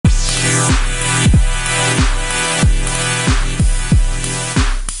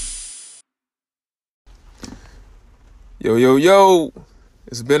Yo, yo, yo,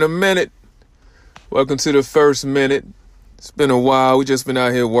 it's been a minute. Welcome to the first minute. It's been a while. We just been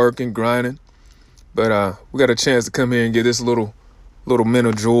out here working, grinding. But we got a chance to come here and get this little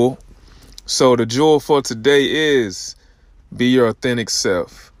mental jewel. So the jewel for today is be your authentic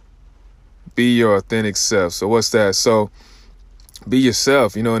self. Be your authentic self. So what's that? So be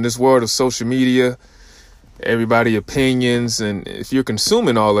yourself. You know, in this world of social media, everybody opinions, and if you're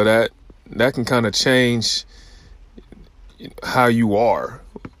consuming all of that, that can kind of change how you are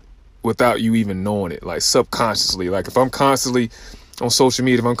without you even knowing it, like subconsciously. Like if I'm constantly on social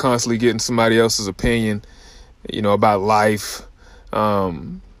media, if I'm constantly getting somebody else's opinion, about life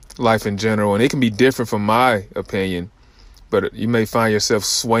in general, and it can be different from my opinion, but you may find yourself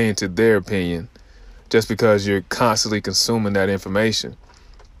swaying to their opinion just because you're constantly consuming that information.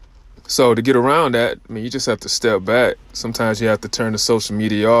 So to get around that, you just have to step back. Sometimes you have to turn the social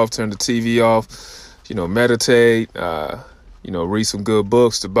media off, turn the TV off, meditate, read some good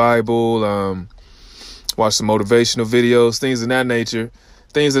books, the Bible, watch some motivational videos, things of that nature,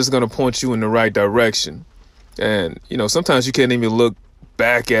 things that's going to point you in the right direction. And, sometimes you can't even look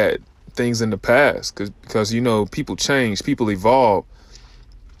back at things in the past because people change, people evolve.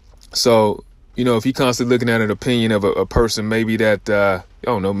 So, if you're constantly looking at an opinion of a person, maybe that,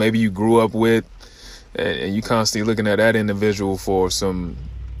 maybe you grew up with, and you constantly looking at that individual for some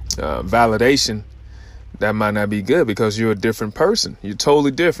validation, that might not be good because you're a different person. You're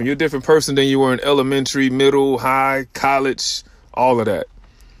totally different. You're a different person than you were in elementary, middle, high, college, all of that.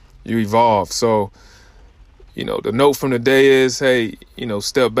 You evolve. So, the note from the day is, hey,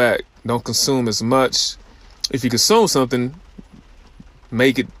 step back. Don't consume as much. If you consume something,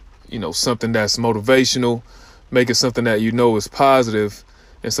 make it, something that's motivational. Make it something that is positive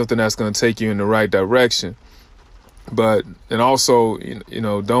and something that's going to take you in the right direction. And also,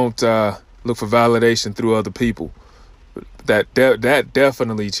 don't look for validation through other people. That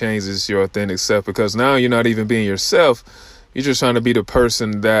definitely changes your authentic self, because now you're not even being yourself. You're just trying to be the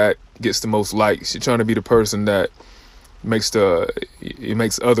person that gets the most likes. You're trying to be the person that makes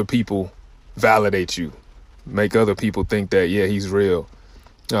other people validate you, make other people think that, yeah, he's real.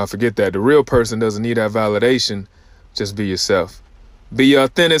 Forget that. The real person doesn't need that validation. Just be yourself. Be your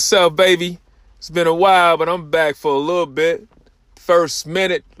authentic self, baby. It's been a while, but I'm back for a little bit. First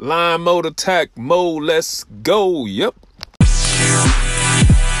minute, line mode, attack mode. Let's go. Yep.